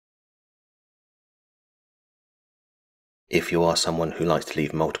If you are someone who likes to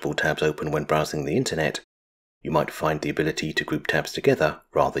leave multiple tabs open when browsing the internet, you might find the ability to group tabs together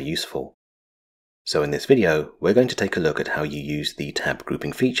rather useful. So in this video, we're going to take a look at how you use the tab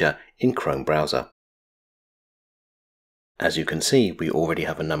grouping feature in Chrome browser. As you can see, we already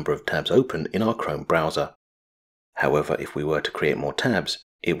have a number of tabs open in our Chrome browser. However, if we were to create more tabs,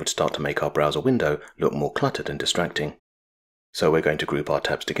 it would start to make our browser window look more cluttered and distracting. So we're going to group our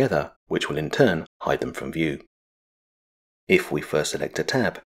tabs together, which will in turn hide them from view. If we first select a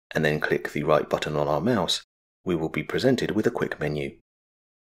tab and then click the right button on our mouse, we will be presented with a quick menu.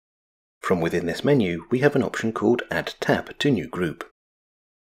 From within this menu, we have an option called Add Tab to New Group.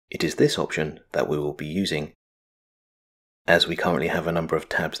 It is this option that we will be using. As we currently have a number of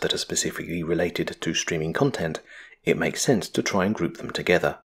tabs that are specifically related to streaming content, it makes sense to try and group them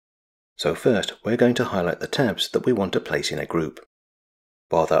together. So first, we're going to highlight the tabs that we want to place in a group.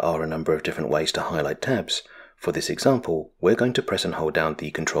 While there are a number of different ways to highlight tabs, for this example, we're going to press and hold down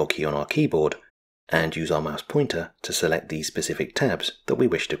the Control key on our keyboard and use our mouse pointer to select the specific tabs that we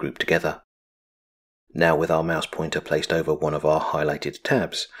wish to group together. Now with our mouse pointer placed over one of our highlighted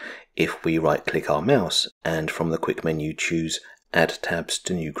tabs, if we right-click our mouse and from the quick menu choose Add Tabs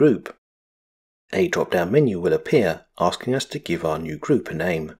to New Group, a drop-down menu will appear asking us to give our new group a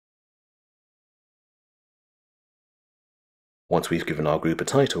name. Once we've given our group a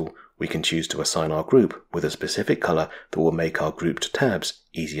title, we can choose to assign our group with a specific color that will make our grouped tabs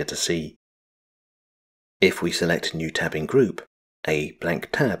easier to see. If we select New Tab in Group, a blank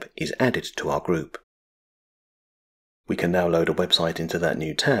tab is added to our group. We can now load a website into that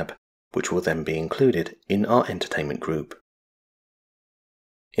new tab, which will then be included in our entertainment group.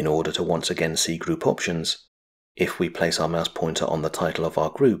 In order to once again see group options, if we place our mouse pointer on the title of our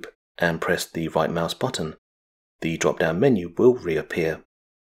group and press the right mouse button, the drop-down menu will reappear.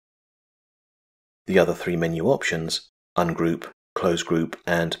 The other three menu options, Ungroup, Close Group,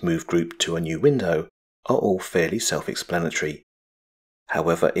 and Move Group to a new window, are all fairly self-explanatory.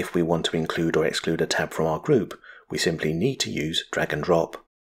 However, if we want to include or exclude a tab from our group, we simply need to use drag and drop.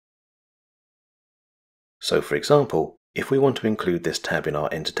 So for example, if we want to include this tab in our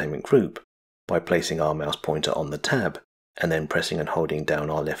entertainment group, by placing our mouse pointer on the tab and then pressing and holding down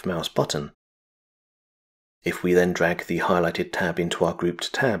our left mouse button, if we then drag the highlighted tab into our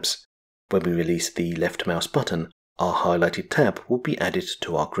grouped tabs, when we release the left mouse button, our highlighted tab will be added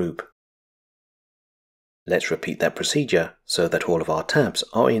to our group. Let's repeat that procedure so that all of our tabs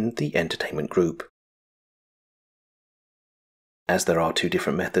are in the entertainment group. As there are two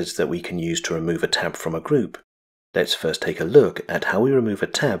different methods that we can use to remove a tab from a group, let's first take a look at how we remove a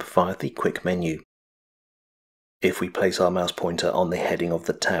tab via the quick menu. If we place our mouse pointer on the heading of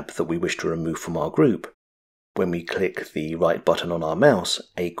the tab that we wish to remove from our group, when we click the right button on our mouse,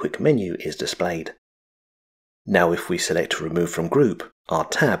 a quick menu is displayed. Now if we select Remove from Group, our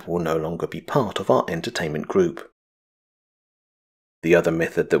tab will no longer be part of our entertainment group. The other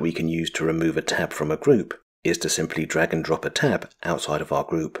method that we can use to remove a tab from a group is to simply drag and drop a tab outside of our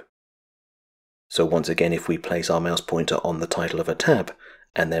group. So once again, if we place our mouse pointer on the title of a tab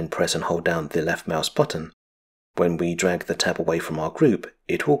and then press and hold down the left mouse button, when we drag the tab away from our group,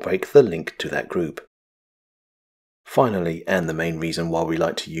 it will break the link to that group. Finally, and the main reason why we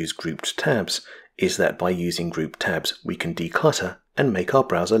like to use grouped tabs, is that by using grouped tabs we can declutter and make our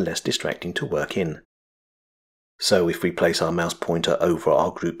browser less distracting to work in. So if we place our mouse pointer over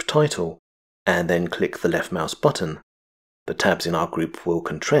our group title and then click the left mouse button, the tabs in our group will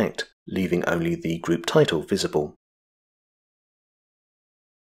contract, leaving only the group title visible.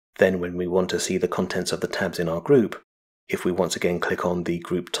 Then when we want to see the contents of the tabs in our group, if we once again click on the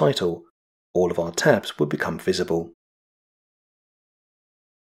group title, all of our tabs will become visible.